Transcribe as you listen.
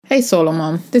Hey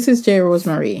Solomon, this is J.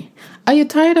 Rosemary. Are you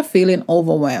tired of feeling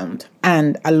overwhelmed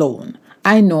and alone?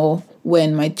 I know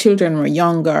when my children were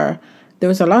younger, there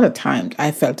was a lot of times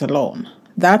I felt alone.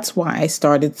 That's why I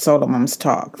started Solomon's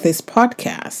Talk, this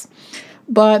podcast.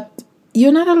 But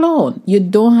you're not alone. You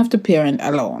don't have to parent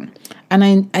alone.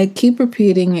 And I keep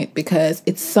repeating it because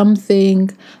it's something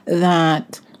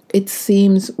that it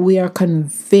seems we are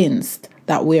convinced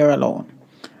that we are alone.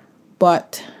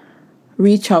 But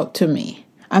reach out to me.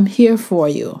 I'm here for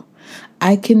you.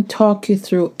 I can talk you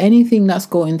through anything that's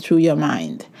going through your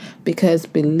mind because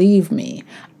believe me,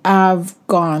 I've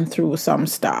gone through some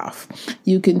stuff.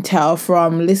 You can tell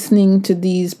from listening to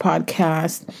these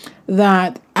podcasts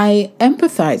that I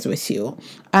empathize with you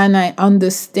and I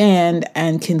understand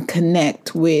and can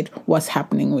connect with what's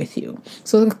happening with you.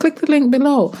 So click the link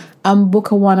below and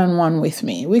book a one-on-one with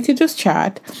me. We could just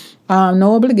chat.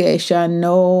 No obligation,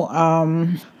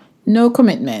 no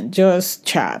commitment, just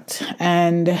chat.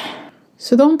 And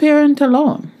so don't parent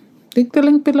alone. Click the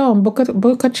link below and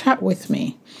book a chat with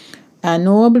me.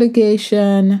 No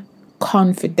obligation,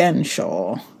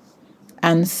 confidential,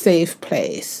 and safe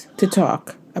place to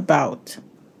talk about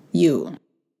you.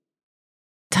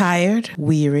 Tired,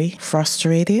 weary,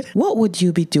 frustrated? What would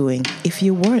you be doing if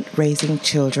you weren't raising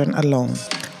children alone?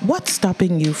 What's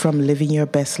stopping you from living your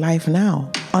best life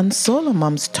now? On Solo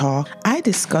Moms Talk, I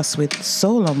discuss with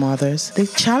solo mothers the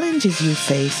challenges you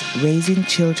face raising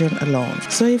children alone.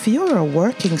 So if you're a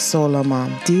working solo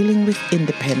mom dealing with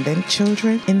independent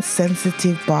children,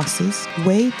 insensitive bosses,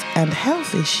 weight and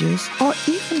health issues, or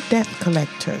even debt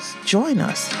collectors, join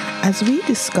us as we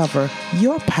discover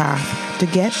your path to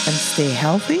get and stay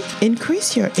healthy,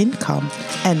 increase your income,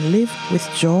 and live with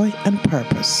joy and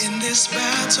purpose. In this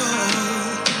battle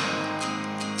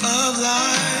of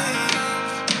life,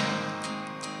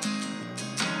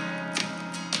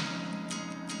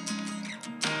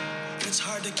 it's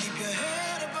hard to keep your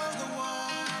head above the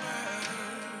water.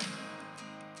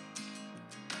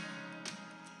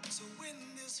 So win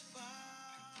this fight.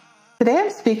 Today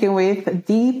I'm speaking with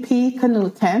D.P.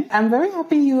 Knudten. I'm very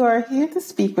happy you are here to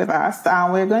speak with us.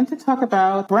 We're going to talk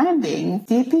about branding.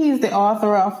 D.P. is the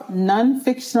author of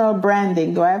Non-Fictional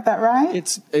Branding. Do I have that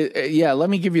right? Yeah,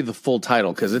 let me give you the full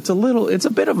title because it's a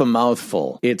bit of a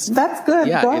mouthful. That's good.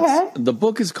 Go ahead. The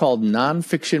book is called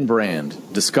Nonfiction Brand,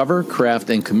 Discover,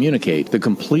 Craft, and Communicate the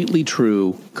completely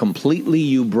true, completely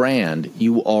you brand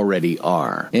you already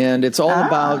are. And it's all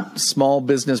about small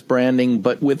business branding,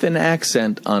 but with an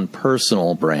accent on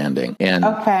personal branding. And,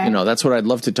 that's what I'd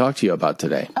love to talk to you about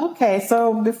today. Okay,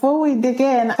 so before we dig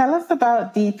in, tell us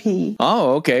about DP.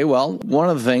 Oh, okay. Well, one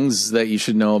of the things that you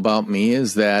should know about me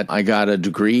is that I got a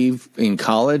degree in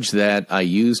college that I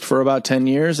used for about 10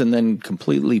 years and then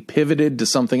completely pivoted to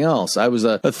something else. I was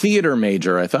a theater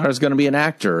major. I thought I was going to be an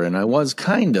actor, and I was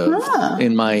kind of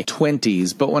in my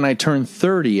 20s. But when I turned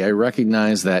 30, I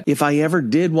recognized that if I ever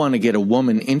did want to get a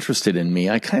woman interested in me,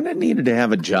 I kind of needed to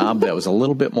have a job that was a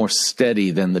little bit more steady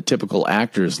than the typical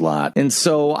actor's lot. And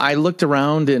so I looked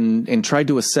around and tried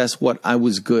to assess what I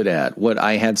was good at, what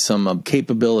I had some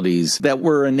capabilities that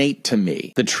were innate to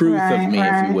me, the truth of me,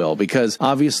 if you will, because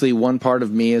obviously one part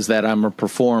of me is that I'm a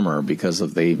performer because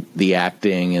of the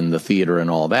acting and the theater and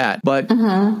all that. But,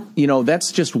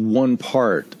 that's just one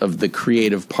part of the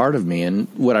creative part of me. And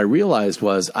what I realized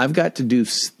was I've got to do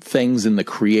things in the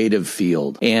creative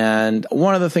field. And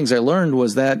one of the things I learned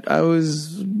was that I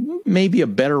was maybe a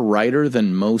better writer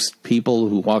than most people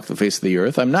who walk the face of the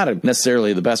earth. I'm not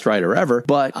necessarily the best writer ever,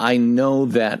 but I know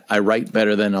that I write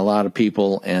better than a lot of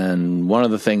people. And one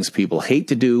of the things people hate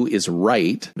to do is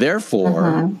write.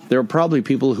 Therefore, there are probably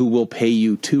people who will pay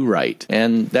you to write.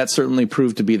 And that certainly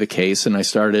proved to be the case. And I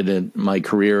started my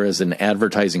career as an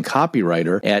advertising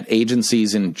copywriter at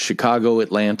agencies in Chicago,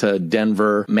 Atlanta,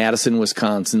 Denver, Madison,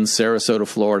 Wisconsin, Sarasota,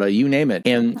 Florida, you name it.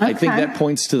 And I think that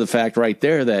points to the fact right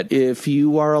there that if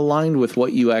you are aligned with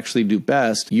what you actually do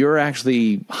best, you're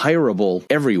actually hireable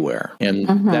everywhere. And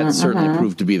that certainly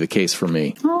proved to be the case for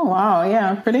me. Oh, wow.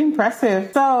 Yeah, pretty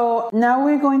impressive. So now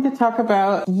we're going to talk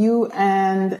about you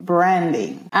and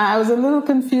branding. I was a little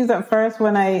confused at first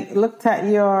when I looked at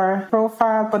your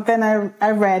profile, but then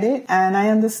I read it and I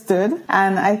understood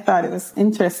and I thought it was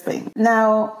interesting.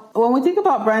 Now, when we think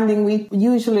about branding, we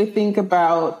usually think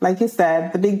about, like you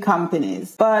said, the big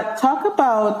companies. But talk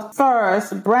about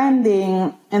first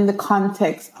branding in the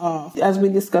context of, as we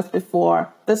discussed before,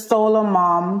 the solo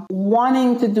mom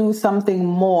wanting to do something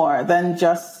more than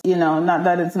just, not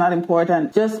that it's not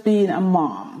important, just being a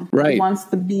mom. Right. Wants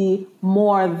to be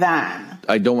more than.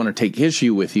 I don't want to take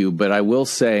issue with you, but I will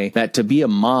say that to be a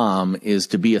mom is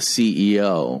to be a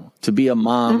CEO. To be a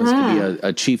mom is to be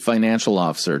a chief financial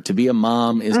officer. To be a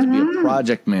mom is to be a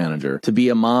project manager. To be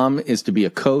a mom is to be a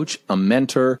coach, a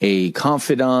mentor, a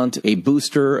confidant, a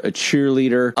booster, a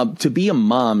cheerleader. To be a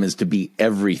mom is to be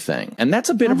everything. And that's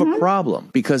a bit of a problem,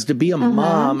 because to be a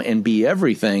mom and be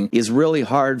everything is really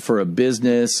hard for a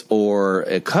business or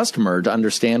a customer to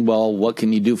understand, well, what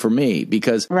can you do for me?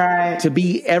 Because to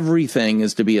be everything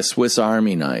is to be a Swiss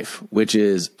Army knife, which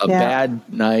is a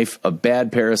bad knife, a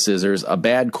bad pair of scissors, a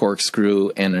bad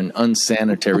corkscrew, and an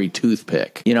unsanitary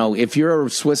toothpick. You know, if you're a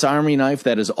Swiss Army knife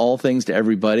that is all things to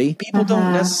everybody, people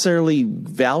don't necessarily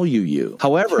value you.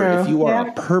 However, if you are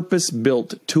a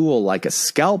purpose-built tool like a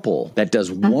scalpel that does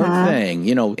one thing,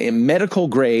 you know, in medical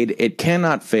grade, it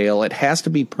cannot fail. It has to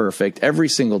be perfect every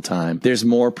single time. There's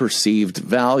more perceived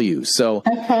value. So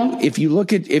if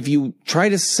you try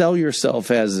to sell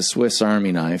yourself as a Swiss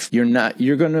Army knife, you're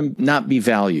going to not be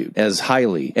valued as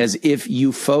highly as if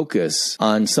you focus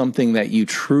on something that you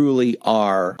truly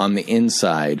are on the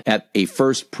inside at a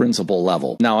first principle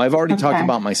level. Now, I've already talked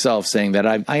about myself saying that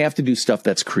I have to do stuff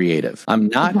that's creative.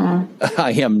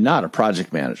 I am not a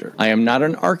project manager. I am not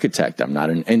an architect. I'm not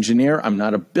an engineer. I'm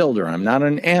not a builder. I'm not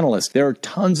an analyst. There are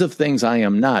tons of things I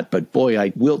am not, but boy,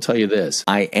 I will tell you this,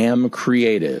 I am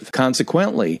creative.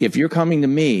 Consequently, if you're coming to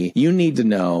me, you need to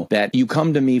know that you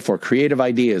come to me for creative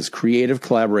ideas, creative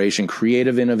collaboration,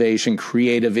 creative innovation,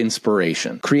 creative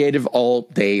inspiration, creative all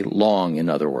day long, in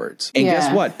other words. And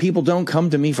guess what? People don't come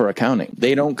to me for accounting.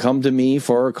 They don't come to me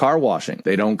for car washing.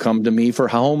 They don't come to me for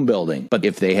home building. But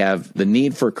if they have the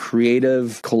need for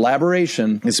creative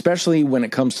collaboration, especially when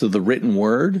it comes to the written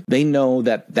word, they know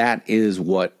that that is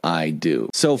what I do.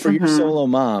 So for your solo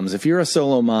moms, if you're a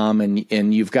solo mom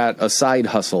and you've got a side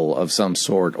hustle of some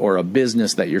sort, or a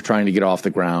business that you're trying to get off the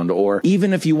ground, or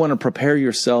even if you want to prepare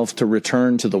yourself to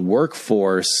return to the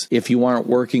workforce if you aren't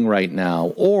working right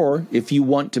now, or if you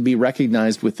want to be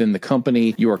recognized within the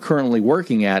company you are currently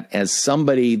working at as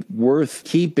somebody worth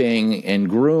keeping and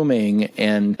grooming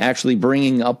and actually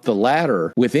bringing up the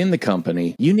ladder within the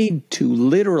company, you need to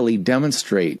literally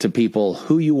demonstrate to people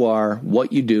who you are,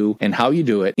 what you do, and how you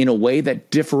do it in a way that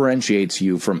differentiates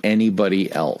you from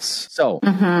anybody else. So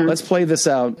let's play this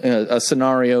out, a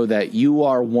scenario that you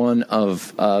are one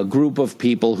of a group of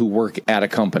people who work at a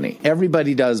company.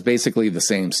 Everybody does basically the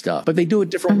same stuff, but they do it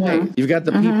different ways. You've got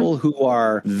the people who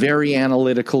are very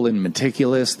analytical and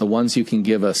meticulous, the ones you can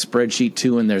give a spreadsheet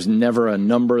to and there's never a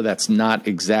number that's not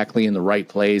exactly in the right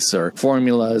place, or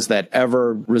formulas that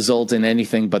ever result in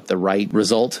anything but the right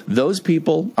result. Those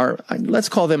people are, let's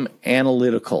call them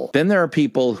analytical. Then there are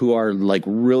people who are like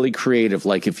really creative.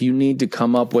 Like if you need to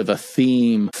come up with a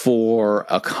theme for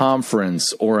a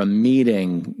conference or a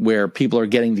meeting where people are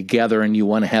getting together and you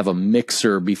want to have a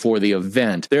mixer before the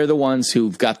event, they're the ones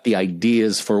who've got the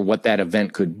ideas for what that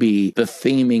event could be, the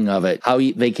theming of it, how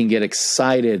they can get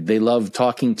excited. They love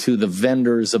talking to the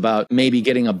vendors about maybe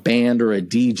getting a band or a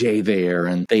DJ there,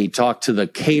 and they talk to the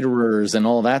caterers and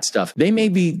all that stuff. They may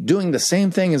be doing the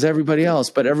same thing as everybody else,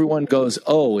 but everyone goes,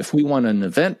 oh, if we want an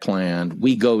event planned,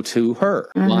 we go to her.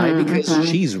 Why? Because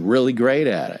she's really great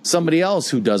at it. Somebody else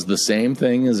who does the same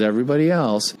thing as everybody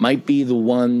else might be the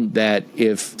one that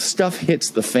if stuff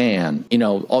hits the fan, you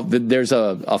know, there's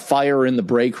a fire in the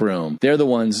break room, they're the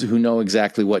ones who know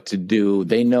exactly what to do.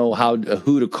 They know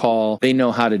who to call. They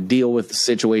know how to deal with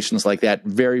situations like that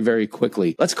very, very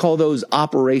quickly. Let's call those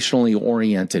operationally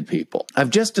oriented people. I've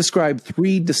just described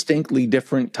 3 distinctly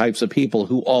different types of people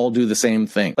who all do the same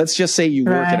thing. Let's just say you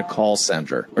work at a call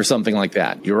center or something like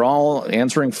that. You're all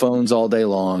answering phones all day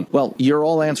long. Well, you're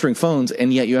all answering phones,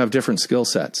 and yet you have different skill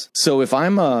sets. So if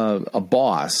I'm a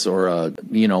boss or a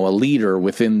leader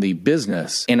within the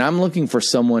business, and I'm looking for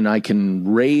someone I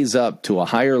can raise up to a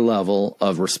higher level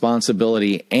of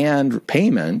responsibility and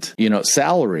payment,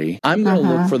 salary, I'm going to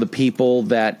look for the people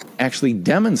that actually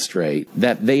demonstrate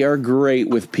that they are great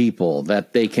with people,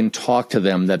 that they can talk to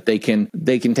them, that they can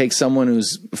take someone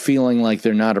who's feeling like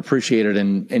they're not appreciated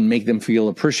and make them feel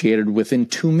appreciated within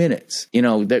 2 minutes.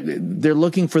 They're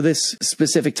looking for this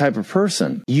specific type of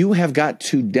person. You have got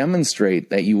to demonstrate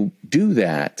that you do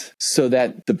that so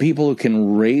that the people who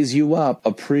can raise you up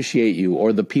appreciate you,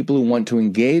 or the people who want to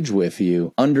engage with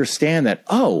you understand that,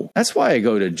 oh, that's why I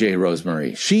go to J.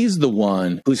 Rosemary. She's the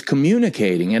one who's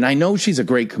communicating, and I know she's a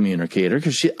great communicator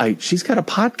because she's got a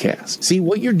podcast. See,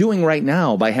 what you're doing right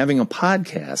now by having a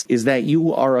podcast is that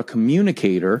you are a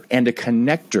communicator and a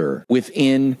connector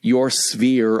within your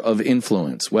sphere of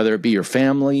influence, whether it be your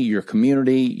family, your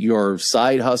community, your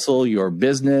side hustle, your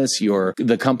business,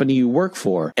 the company you work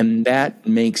for. And that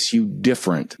makes you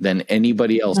different than anybody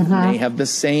anybody else who may have the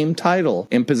same title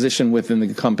and position within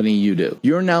the company you do.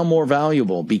 You're now more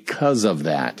valuable because of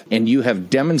that. And you have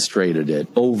demonstrated it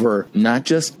over not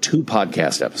just 2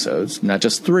 podcast episodes, not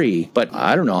just 3, but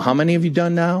I don't know. How many have you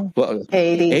done now? Well,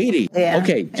 80. 80. Yeah,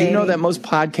 okay. Do you know 80. that most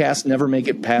podcasts never make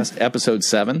it past episode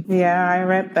 7? Yeah, I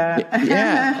read that.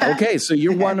 Yeah. Okay. So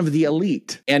you're one of the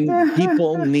elite, and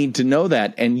people need to know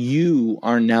that. And you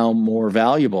are now more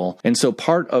valuable. And so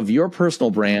part of your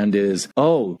personal brand is,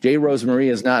 oh, J. Rosemarie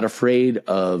is not afraid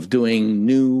of doing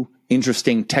new,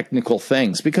 interesting technical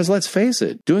things, because let's face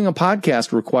it, doing a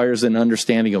podcast requires an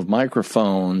understanding of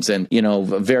microphones and,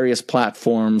 various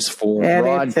platforms for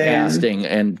broadcasting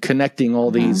and connecting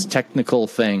all these technical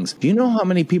things. Do you know how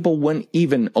many people wouldn't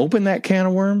even open that can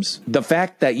of worms? The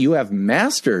fact that you have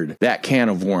mastered that can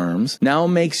of worms now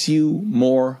makes you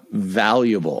more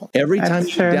valuable. Every time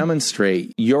you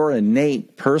demonstrate your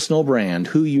innate personal brand,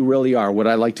 who you really are, what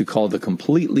I like to call the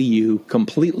completely you,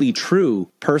 completely true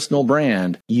personal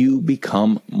brand, you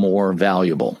become more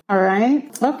valuable. All right.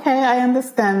 Okay, I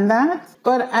understand that.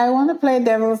 But I want to play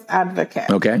devil's advocate.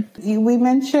 Okay. We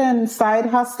mentioned side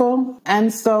hustle.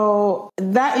 And so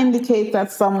that indicates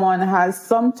that someone has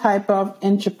some type of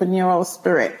entrepreneurial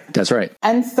spirit. That's right.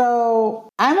 And so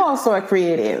I'm also a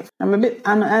creative. I'm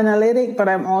analytic, but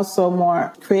I'm also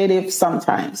more creative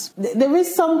sometimes. There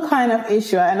is some kind of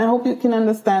issue, and I hope you can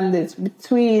understand this,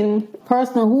 between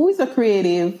person who is a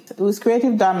creative, who is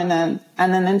creative dominant,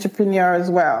 and an entrepreneur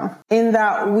as well, in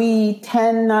that we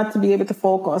tend not to be able to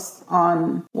focus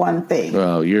on one thing.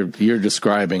 Well, you're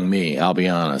describing me, I'll be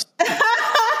honest.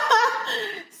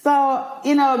 So,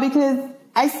 because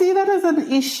I see that as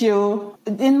an issue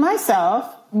in myself,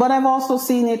 but I've also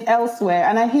seen it elsewhere.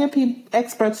 And I hear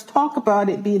experts talk about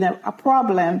it being a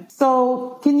problem.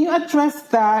 So can you address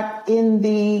that in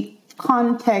the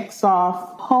context of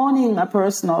honing a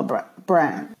personal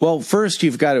brand? Well, first,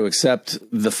 you've got to accept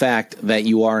the fact that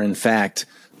you are, in fact,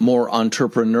 more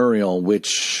entrepreneurial,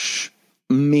 which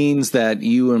means that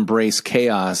you embrace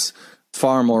chaos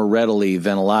far more readily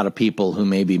than a lot of people who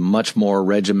may be much more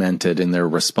regimented in their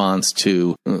response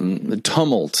to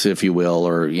tumult, if you will,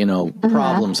 or,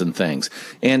 problems and things.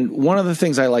 And one of the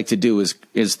things I like to do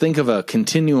is think of a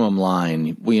continuum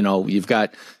line. You've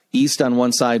got east on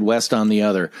one side, west on the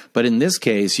other. But in this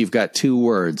case, you've got 2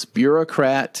 words,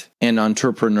 bureaucrat and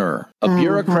entrepreneur. A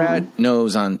bureaucrat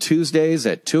knows on Tuesdays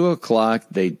at 2:00,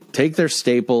 they take their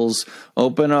staples,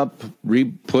 open up,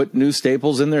 put new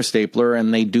staples in their stapler,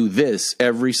 and they do this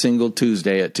every single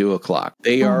Tuesday at 2:00.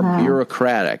 They are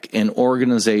bureaucratic and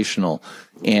organizational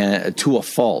and to a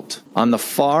fault. On the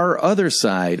far other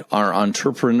side are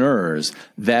entrepreneurs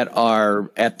that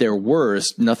are, at their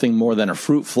worst, nothing more than a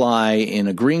fruit fly in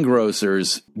a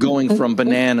greengrocer's, going from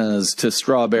bananas to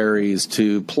strawberries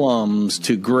to plums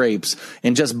to grapes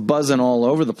and just buzzing all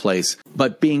over the place,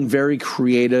 but being very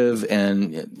creative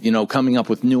and, coming up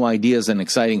with new ideas and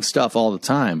exciting stuff all the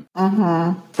time.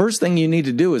 First thing you need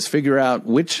to do is figure out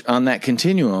which on that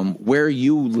continuum where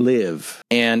you live.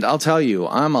 And I'll tell you,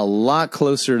 I'm a lot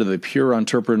closer to the pure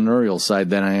entrepreneurial side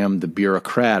than I am the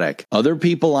bureaucratic. Other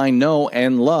people I know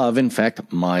and love, in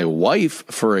fact, my wife,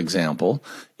 for example,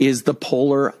 is the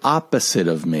polar opposite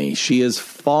of me. She is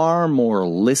far more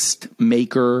list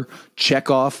maker, check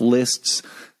off lists.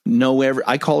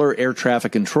 I call her air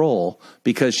traffic control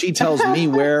because she tells me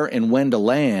where and when to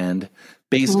land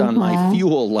based on my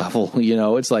fuel level.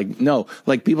 It's like, no,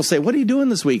 like people say, what are you doing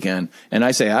this weekend? And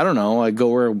I say, I don't know. I go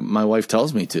where my wife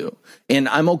tells me to. And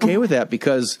I'm okay with that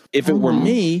because if it were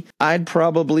me, I'd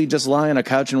probably just lie on a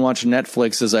couch and watch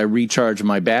Netflix as I recharge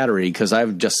my battery because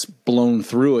I've just blown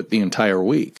through it the entire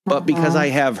week. But because I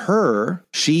have her,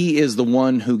 she is the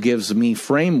one who gives me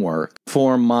framework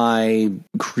for my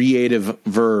creative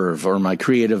verve or my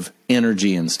creative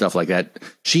energy and stuff like that.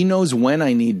 She knows when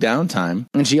I need downtime.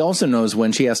 And she also knows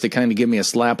when she has to kind of give me a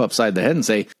slap upside the head and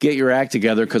say, get your act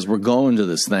together because we're going to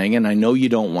this thing. And I know you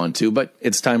don't want to, but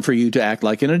it's time for you to act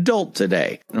like an adult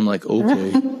today. And I'm like,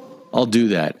 okay, I'll do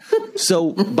that.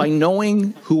 So by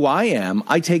knowing who I am,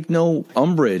 I take no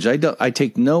umbrage. I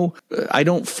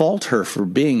don't fault her for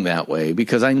being that way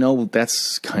because I know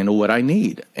that's kind of what I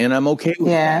need. And I'm okay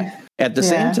with that. At the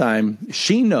same time,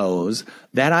 she knows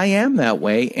that I am that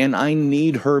way and I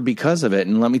need her because of it.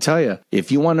 And let me tell you,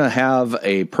 if you want to have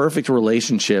a perfect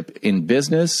relationship in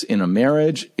business, in a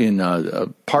marriage, in a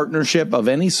partnership of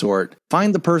any sort,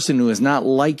 find the person who is not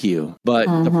like you, but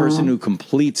the person who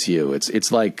completes you.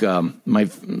 It's like my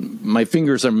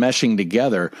fingers are meshing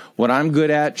together. What I'm good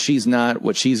at, she's not.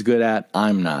 What she's good at,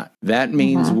 I'm not. That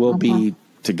means we'll be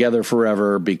together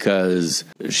forever because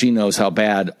she knows how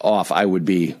bad off I would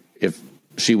be if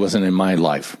she wasn't in my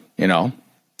life,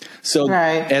 So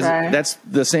that's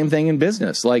the same thing in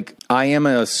business. Like, I am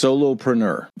a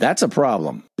solopreneur. That's a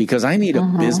problem because I need a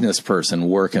business person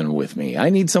working with me. I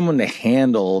need someone to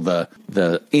handle the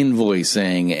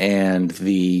invoicing and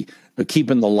the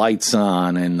keeping the lights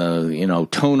on and the,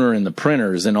 toner and the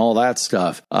printers and all that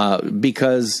stuff,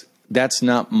 because that's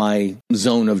not my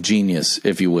zone of genius,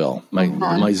 if you will,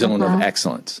 my zone of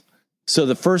excellence. So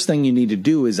the first thing you need to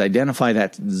do is identify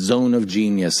that zone of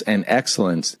genius and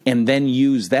excellence, and then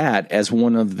use that as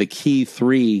one of the key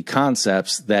 3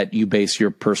 concepts that you base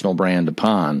your personal brand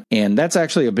upon. And that's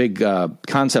actually a big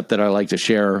concept that I like to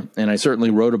share, and I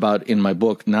certainly wrote about in my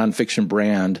book, Nonfiction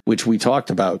Brand, which we talked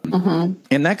about.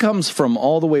 And that comes from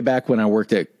all the way back when I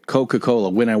worked at Coca-Cola,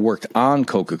 when I worked on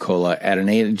Coca-Cola at an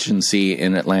agency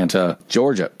in Atlanta,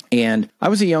 Georgia. And I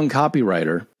was a young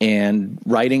copywriter and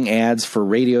writing ads for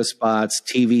radio spots,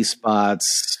 TV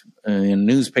spots,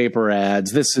 newspaper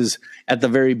ads. This is at the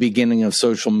very beginning of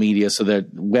social media, so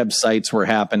that websites were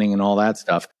happening and all that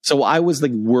stuff. So I was the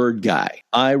word guy.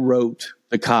 I wrote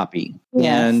the copy.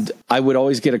 Yes. And I would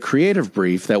always get a creative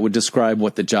brief that would describe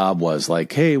what the job was.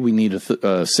 Like, hey, we need a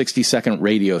 60-second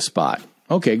radio spot.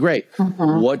 Okay, great.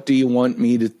 What do you want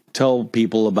me to tell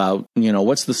people about?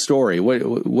 What's the story? What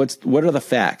are the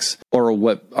facts, or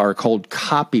what are called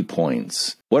copy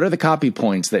points? What are the copy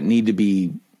points that need to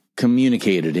be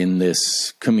communicated in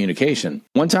this communication?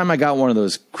 One time I got one of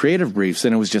those creative briefs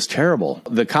and it was just terrible.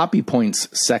 The copy points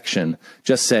section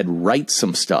just said, write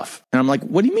some stuff. And I'm like,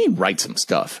 what do you mean write some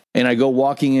stuff? And I go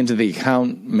walking into the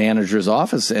account manager's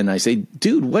office and I say,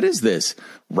 dude, what is this?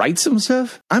 Write some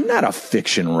stuff? I'm not a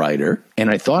fiction writer. And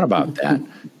I thought about that.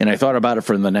 And I thought about it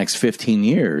for the next 15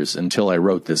 years until I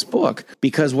wrote this book.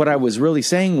 Because what I was really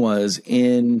saying was,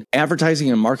 in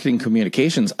advertising and marketing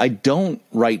communications, I don't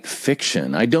write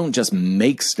fiction. I don't just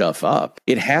make stuff up.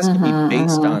 It has to be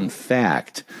based on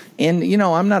fact. And,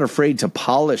 I'm not afraid to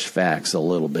polish facts a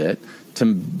little bit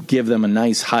to give them a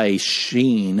nice high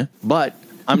sheen, but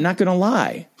I'm not going to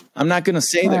lie. I'm not going to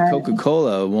say that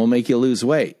Coca-Cola will make you lose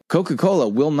weight. Coca-Cola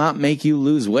will not make you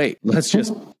lose weight. Let's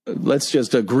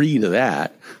just agree to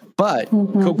that. But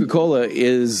Coca-Cola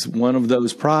is one of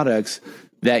those products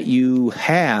that you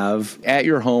have at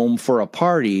your home for a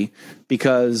party,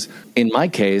 because in my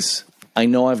case, I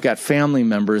know I've got family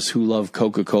members who love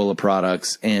Coca-Cola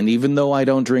products, and even though I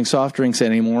don't drink soft drinks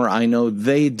anymore, I know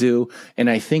they do, and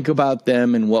I think about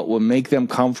them and what will make them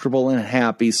comfortable and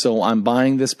happy, so I'm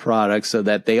buying this product so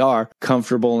that they are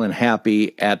comfortable and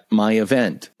happy at my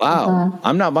event. Wow,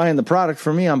 I'm not buying the product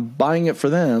for me, I'm buying it for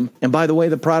them. And by the way,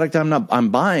 the product I'm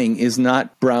buying is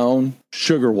not brown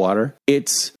sugar water.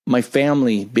 It's my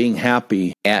family being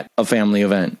happy at a family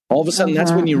event. All of a sudden,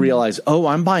 that's when you realize, oh,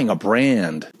 I'm buying a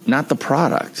brand, not the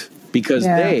product, because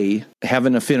they have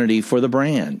an affinity for the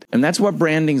brand. And that's what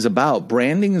branding's about.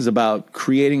 Branding is about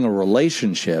creating a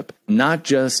relationship, not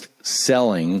just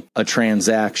selling a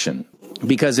transaction.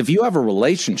 Because if you have a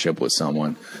relationship with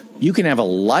someone, you can have a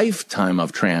lifetime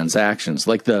of transactions.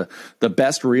 Like the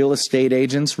best real estate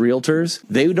agents, realtors,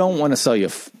 they don't want to sell you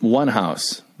one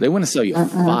house. They want to sell you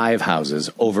 5 houses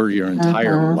over your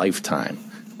entire lifetime.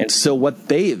 And so what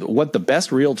the best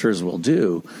realtors will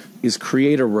do is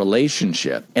create a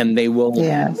relationship, and they will,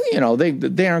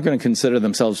 they aren't going to consider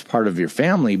themselves part of your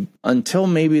family until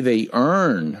maybe they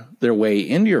earn their way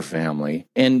into your family.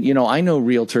 And, I know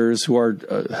realtors who are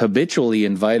habitually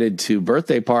invited to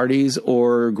birthday parties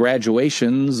or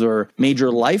graduations or major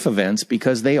life events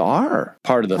because they are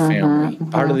part of the family,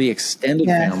 part of the extended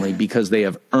family, because they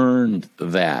have earned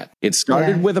that. It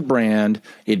started with a brand.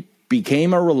 It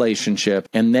became a relationship,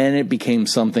 and then it became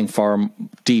something far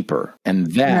deeper.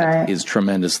 And that is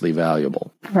tremendously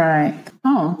valuable. Right.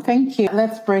 Oh, thank you.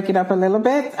 Let's break it up a little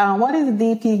bit. What is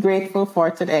DP grateful for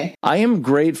today? I am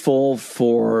grateful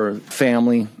for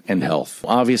family and health.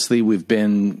 Obviously, we've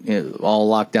been all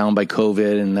locked down by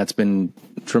COVID, and that's been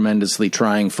tremendously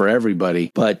trying for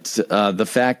everybody. But the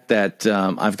fact that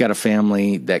I've got a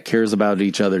family that cares about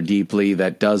each other deeply,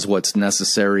 that does what's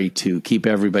necessary to keep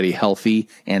everybody healthy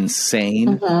and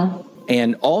sane,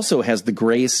 and also has the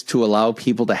grace to allow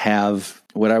people to have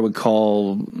what I would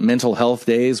call mental health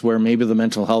days, where maybe the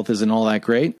mental health isn't all that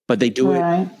great, but they do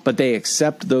it, but they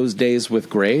accept those days with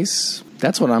grace.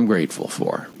 That's what I'm grateful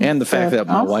for. And the fact that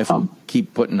my wife will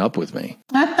keep putting up with me.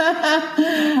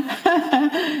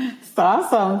 It's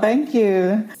awesome. Thank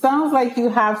you. Sounds like you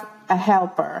have a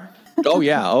helper. Oh,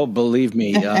 yeah. Oh, believe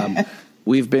me.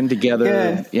 We've been together.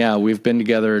 Good. Yeah, we've been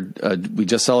together. We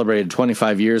just celebrated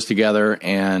 25 years together.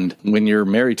 And when you're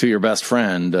married to your best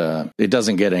friend, it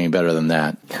doesn't get any better than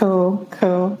that. Cool.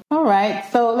 All right.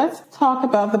 So let's talk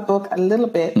about the book a little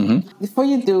bit. Before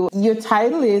you do, your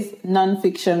title is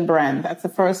Nonfiction Brand. That's the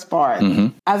first part.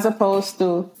 As opposed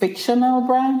to fictional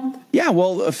brand. Yeah,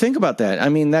 well, think about that. I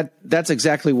mean, that's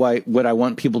exactly what I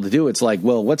want people to do. It's like,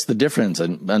 well, what's the difference? A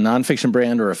nonfiction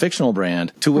brand or a fictional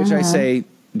brand? To which I say,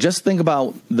 just think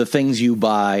about the things you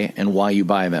buy and why you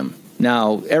buy them.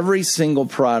 Now, every single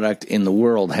product in the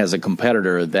world has a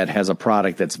competitor that has a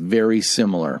product that's very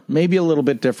similar, maybe a little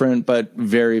bit different, but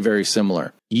very, very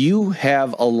similar. You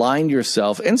have aligned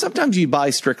yourself, and sometimes you buy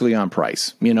strictly on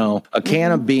price. You know, a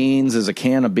can of beans is a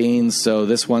can of beans, so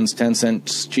this one's 10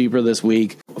 cents cheaper this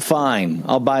week. Fine,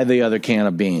 I'll buy the other can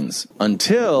of beans.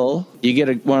 Until you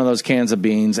get one of those cans of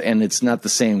beans and it's not the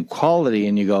same quality,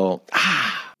 and you go,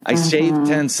 I saved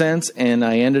 10 cents and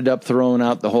I ended up throwing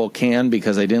out the whole can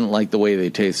because I didn't like the way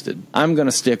they tasted. I'm going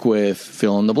to stick with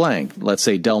fill in the blank. Let's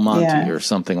say Del Monte or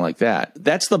something like that.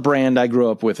 That's the brand I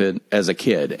grew up with it as a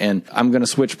kid. And I'm going to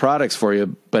switch products for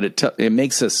you, but it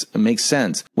makes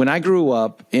sense. When I grew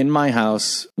up in my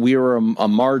house, we were a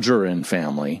margarine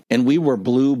family, and we were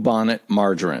Blue Bonnet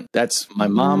margarine. That's my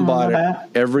mom bought it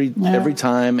every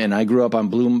time, and I grew up on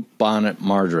Blue Bonnet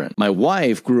margarine. My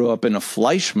wife grew up in a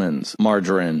Fleischmann's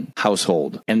margarine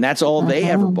household, and that's all they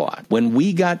ever bought. When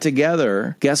we got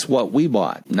together, guess what we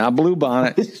bought? Not Blue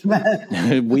Bonnet.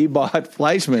 We bought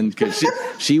Fleischmann because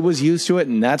she was used to it,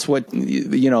 and that's what,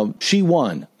 she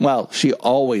won. Well, she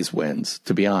always wins,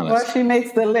 to be honest. Well, she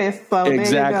makes the list, so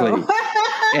exactly. There you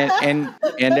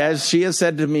go. And as she has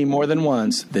said to me more than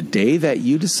once, the day that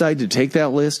you decide to take that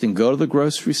list and go to the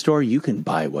grocery store, you can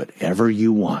buy whatever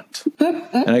you want.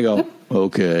 And I go,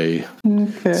 okay.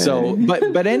 So,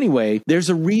 but anyway, there's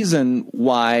a reason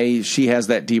why she has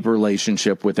that deep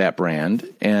relationship with that brand.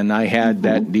 And I had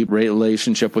that deep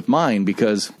relationship with mine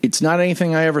because it's not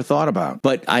anything I ever thought about.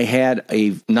 But I had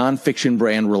a nonfiction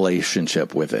brand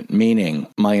relationship with it, meaning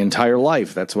my entire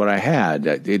life. That's what I had.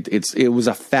 It was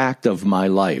a fact of my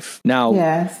life.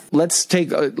 Now, let's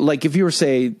take, like if you were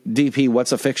say, DP,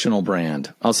 what's a fictional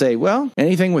brand? I'll say, well,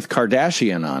 anything with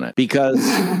Kardashian on it. Because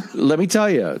let me tell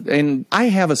you, and I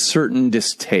have a certain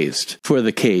distaste for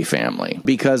the K family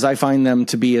because I find them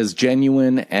to be as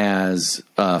genuine as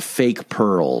fake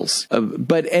pearls.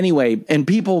 But anyway, and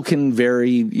people can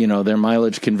vary, their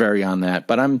mileage can vary on that.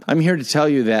 But I'm here to tell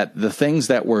you that the things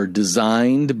that were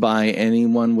designed by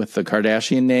anyone with the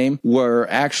Kardashian name were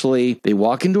actually, they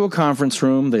walk into a conference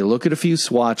room, they look at a few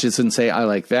swatches and say, I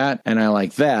like that and I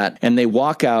like that. And they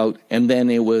walk out and then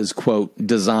it was, quote,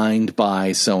 designed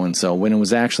by so-and-so, when it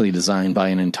was actually designed by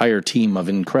an entire team of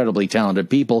incredibly talented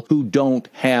people who don't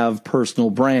have personal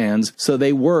brands, so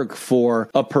they work for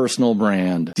a personal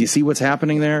brand. Do you see what's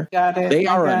happening there? Got it. They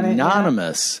are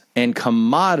anonymous and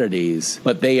commodities,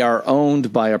 but they are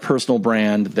owned by a personal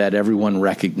brand that everyone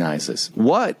recognizes.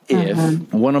 What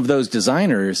if one of those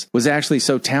designers was actually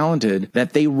so talented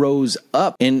that they rose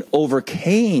up and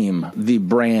overcame the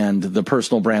brand, the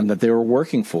personal brand that they were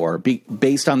working for,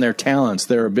 based on their talents,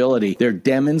 their ability, their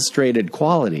demonstrated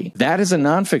quality? That is a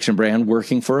nonfiction brand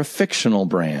working for a fictional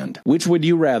brand. Which would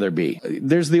you rather be?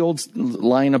 There's the old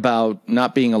line about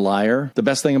not being a liar. The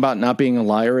best thing about not being a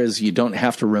liar is you don't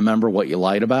have to remember what you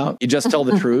lied about. You just tell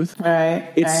the truth.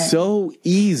 It's so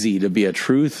easy to be a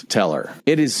truth teller.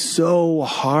 It is so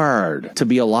hard to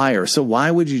be a liar. So why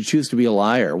would you choose to be a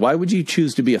liar? Why would you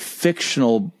choose to be a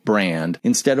fictional brand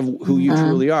instead of who you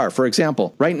truly are? For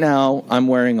example, right now I'm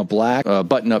wearing a black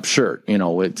button-up shirt.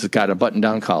 It's got a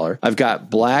button-down collar. I've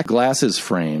got black glasses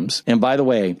frames. And by the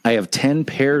way, I have 10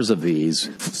 pairs of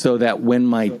these so that when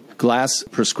my glass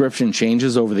prescription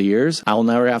changes over the years, I'll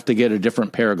never have to get a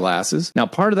different pair of glasses. Now,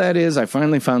 part of that is I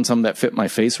finally found some that fit my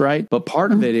face right, but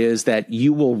part of it is that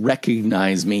you will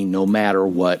recognize me no matter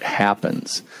what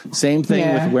happens. Same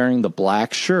thing with wearing the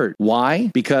black shirt. Why?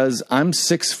 Because I'm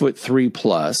 6'3"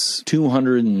 plus,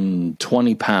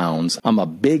 220 pounds. I'm a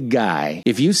big guy.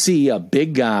 If you see a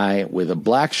big guy with a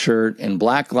black shirt and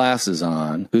black glasses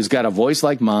on, who's got a voice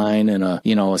like mine and a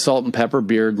salt and pepper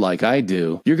beard like I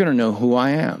do, you're going to know who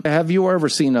I am. Have you ever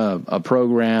seen a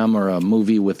program or a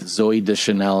movie with Zooey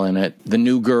Deschanel in it? The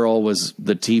New Girl was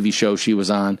the TV show she was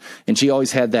on, and she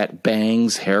always had that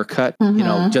bangs haircut,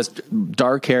 just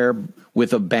dark hair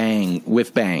with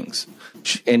with bangs.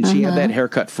 And she had that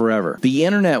haircut forever. The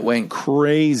internet went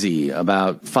crazy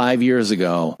about 5 years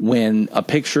ago when a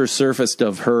picture surfaced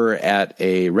of her at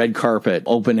a red carpet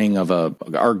opening of a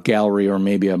art gallery or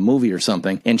maybe a movie or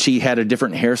something. And she had a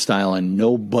different hairstyle and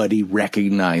nobody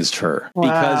recognized her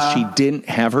because she didn't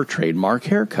have her trademark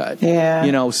haircut. Yeah.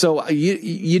 You know, so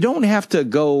you don't have to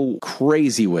go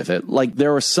crazy with it. Like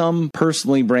there are some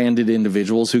personally branded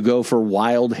individuals who go for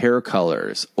wild hair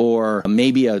colors or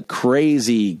maybe a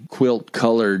crazy quilt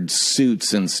colored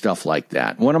suits and stuff like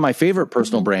that. One of my favorite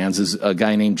personal brands is a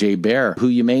guy named Jay Bear, who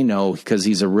you may know because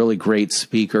he's a really great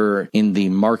speaker in the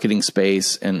marketing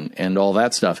space and all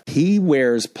that stuff. He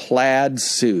wears plaid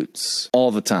suits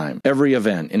all the time, every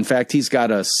event. In fact, he's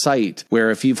got a site where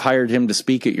if you've hired him to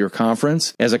speak at your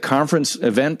conference, as a conference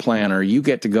event planner, you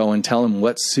get to go and tell him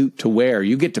what suit to wear.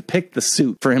 You get to pick the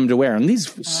suit for him to wear. And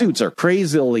these suits are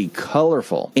crazily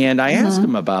colorful. And I asked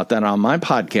him about that on my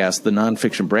podcast, the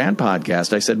Nonfiction Brand Podcast.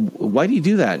 I said, why do you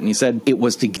do that? And he said it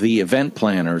was to give the event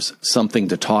planners something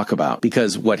to talk about,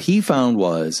 because what he found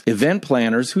was event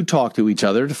planners who talk to each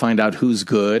other to find out who's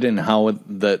good and how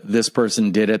this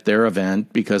person did at their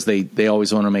event, because they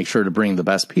always want to make sure to bring the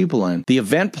best people in. The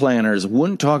event planners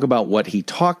wouldn't talk about what he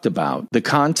talked about, the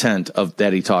content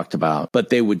that he talked about, but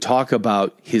they would talk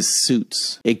about his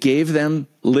suits. It gave them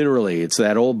literally, it's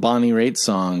that old Bonnie Raitt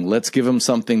song, let's give him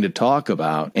something to talk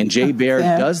about. And Jay Bear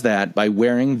does that by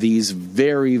wearing these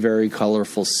very, very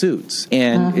colorful suits.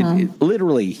 And it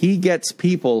literally, he gets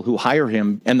people who hire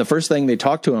him, and the first thing they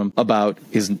talk to him about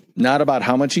is not about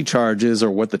how much he charges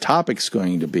or what the topic's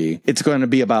going to be. It's going to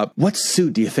be about, what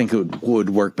suit do you think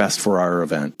would work best for our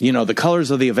event? You know, the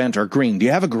colors of the event are green. Do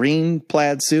you have a green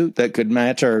plaid suit that could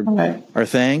match our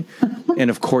thing? And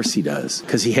of course he does,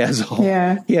 because he has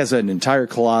an entire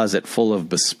closet full of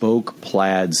bespoke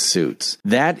plaid suits.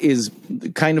 That is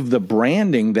kind of the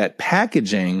branding, that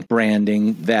packaging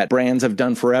branding that brands have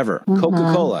done forever.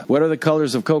 Coca-Cola. What are the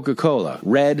colors of Coca-Cola?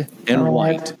 Red and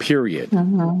white, period.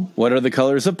 What are the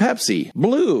colors of Pepsi?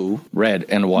 Blue, red,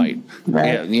 and white.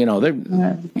 Yeah, you know,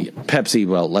 Pepsi,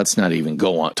 well, let's not even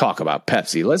talk about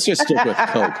Pepsi. Let's just stick with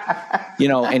Coke. You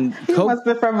know, and He Coke must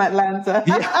be from Atlanta.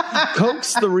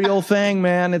 Coke's the real thing,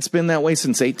 man. It's been that way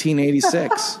since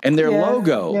 1886. And their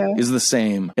logo is the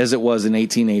same as it was in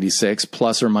 1886,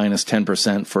 plus or minus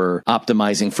 10% for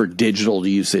optimizing for digital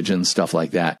usage and stuff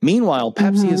like that. Meanwhile,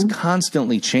 Pepsi is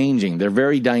constantly changing. They're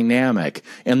very dynamic,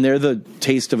 and they're the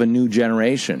taste of a new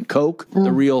generation. Coke,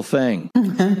 the real thing.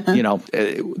 You know,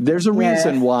 there's a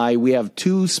reason why we have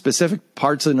two specific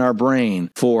parts in our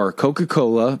brain for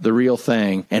Coca-Cola, the real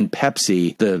thing, and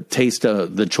Pepsi, the taste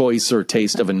of the choice or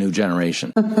taste of a new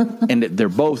generation. And they're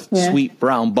both sweet,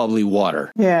 brown, bubbly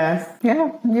water. Yes.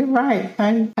 Yeah, you're right.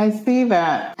 I see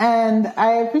that. And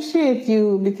I appreciate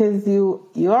you because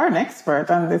you are an expert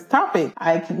on this topic,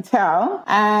 I can tell.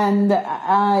 And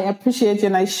I appreciate you,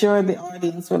 and I'm sure the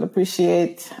audience will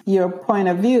appreciate your point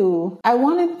of view. I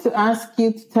wanted to ask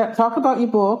you to talk about your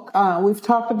book. We've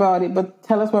talked about it, but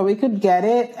tell us where we could get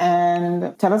it,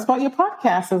 and tell us about your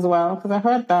podcast as well, because I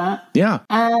heard that. Yeah.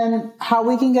 And how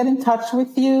we can get in touch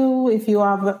with you, if you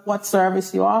have what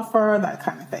service you offer, that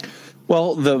kind of thing.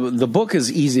 Well, the book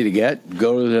is easy to get.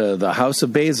 Go to the House of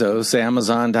Bezos,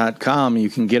 Amazon.com. You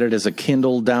can get it as a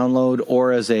Kindle download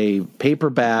or as a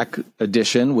paperback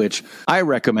edition, which I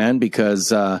recommend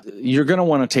because you're going to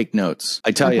want to take notes.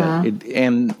 I tell you,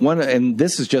 and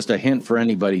this is just a hint for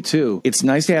anybody too. It's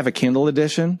nice to have a Kindle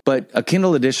edition, but a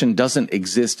Kindle edition doesn't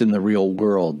exist in the real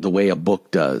world the way a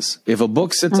book does. If a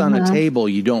book sits on a table,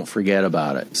 you don't forget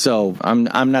about it. So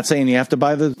I'm not saying you have to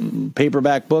buy the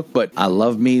paperback book, but I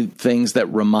love things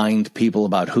that remind people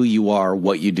about who you are,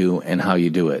 what you do, and how you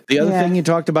do it. The other thing you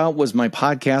talked about was my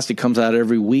podcast. It comes out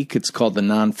every week. It's called the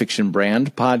Nonfiction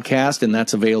Brand Podcast, and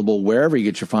that's available wherever you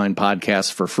get your fine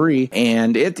podcasts for free.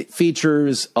 And it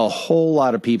features a whole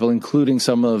lot of people, including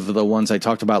some of the ones I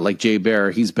talked about, like Jay Bear.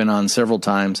 He's been on several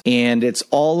times. And it's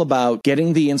all about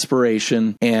getting the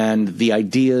inspiration and the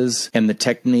ideas and the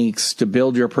techniques to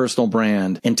build your personal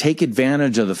brand and take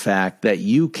advantage of the fact that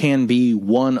you can be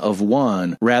one of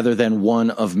one rather than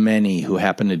one of many who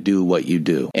happen to do what you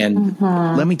do. And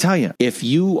let me tell you, if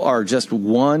you are just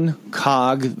one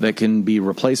cog that can be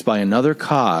replaced by another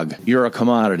cog, you're a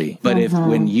commodity. But if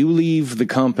when you leave the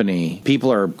company,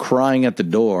 people are crying at the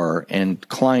door and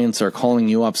clients are calling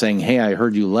you up saying, hey, I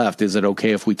heard you left. Is it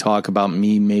okay if we talk about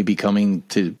me maybe coming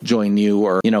to join you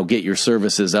or, get your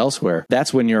services elsewhere?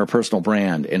 That's when you're a personal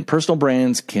brand. And personal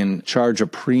brands can charge a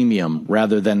premium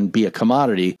rather than be a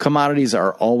commodity. Commodities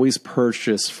are always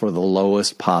purchased for for the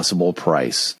lowest possible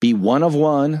price. Be one of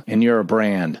one and you're a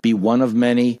brand. Be one of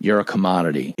many, you're a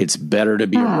commodity. It's better to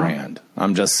be a brand.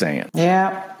 I'm just saying.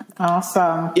 Yeah.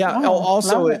 Awesome. Yeah.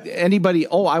 Also, love it. anybody.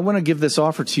 I want to give this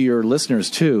offer to your listeners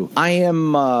too.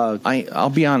 I'll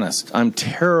be honest. I'm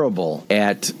terrible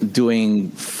at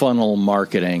doing funnel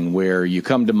marketing, where you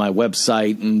come to my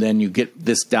website and then you get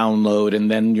this download, and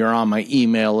then you're on my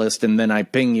email list, and then I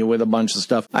ping you with a bunch of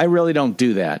stuff. I really don't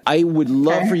do that. I would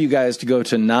love for you guys to go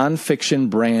to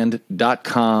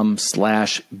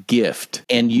nonfictionbrand.com/gift,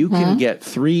 and you can get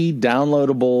 3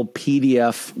 downloadable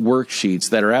PDF worksheets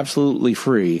that are absolutely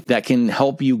free, that can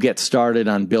help you get started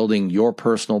on building your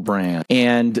personal brand.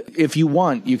 And if you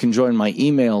want, you can join my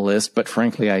email list, but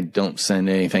frankly, I don't send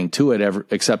anything to it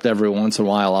except every once in a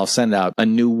while I'll send out a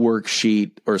new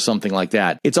worksheet or something like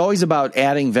that. It's always about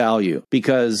adding value,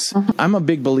 because I'm a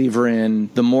big believer in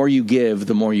the more you give,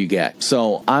 the more you get.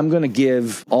 So I'm going to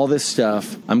give all this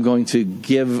stuff. I'm going to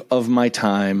give of my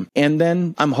time. And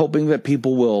then I'm hoping that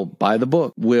people will buy the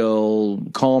book, will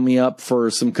call me up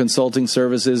for some consulting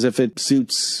services if it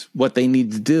suits what they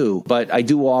need to do. But I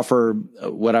do offer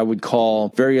what I would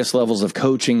call various levels of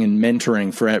coaching and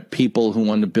mentoring for people who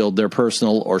want to build their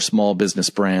personal or small business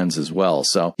brands as well.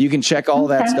 So you can check all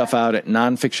that stuff out at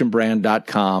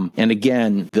nonfictionbrand.com. And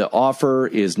again, the offer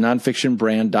is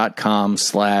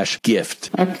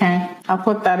nonfictionbrand.com/gift. Okay. I'll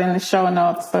put that in the show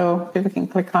notes so people can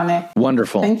click on it.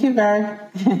 Wonderful. Thank you very much,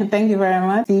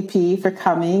 DP, for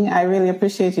coming. I really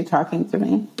appreciate you talking to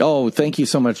me. Oh, thank you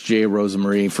so much, Jay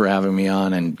Rosemarie, for having me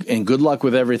on, and good luck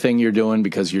with everything you're doing,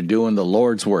 because you're doing the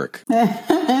Lord's work.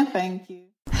 Thank you.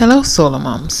 Hello, Solar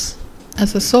Moms.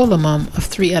 As a solo mom of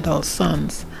 3 adult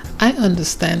sons, I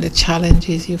understand the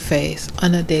challenges you face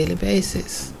on a daily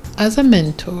basis. As a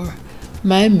mentor,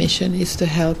 my mission is to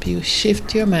help you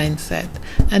shift your mindset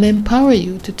and empower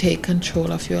you to take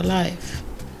control of your life,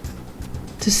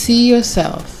 to see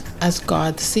yourself as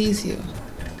God sees you.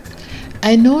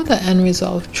 I know that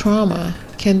unresolved trauma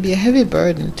can be a heavy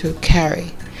burden to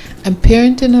carry, and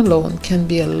parenting alone can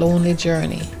be a lonely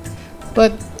journey,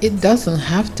 but it doesn't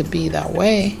have to be that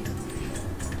way.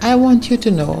 I want you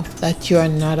to know that you are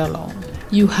not alone.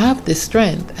 You have the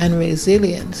strength and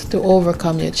resilience to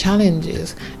overcome your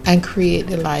challenges and create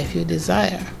the life you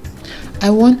desire. I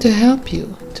want to help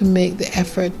you to make the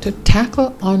effort to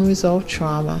tackle unresolved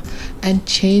trauma and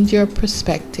change your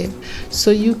perspective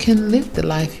so you can live the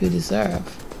life you deserve.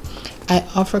 I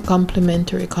offer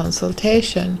complimentary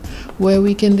consultation where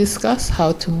we can discuss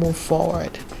how to move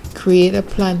forward, create a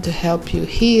plan to help you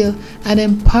heal and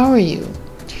empower you.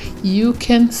 You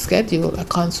can schedule a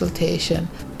consultation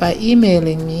by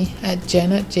emailing me at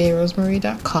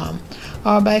jen@jrosemarie.com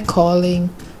or by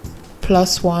calling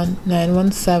 +1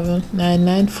 917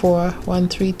 994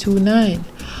 1329,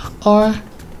 or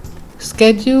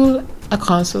schedule a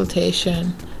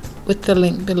consultation with the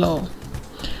link below.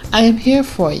 I am here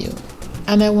for you,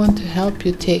 and I want to help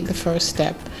you take the first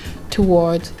step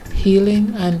towards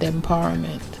healing and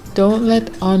empowerment. Don't let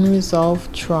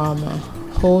unresolved trauma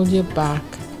hold you back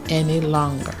any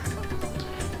longer.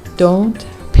 Don't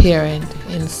parent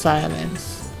in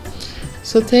silence.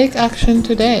 So take action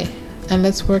today, and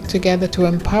let's work together to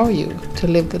empower you to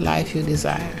live the life you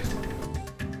desire.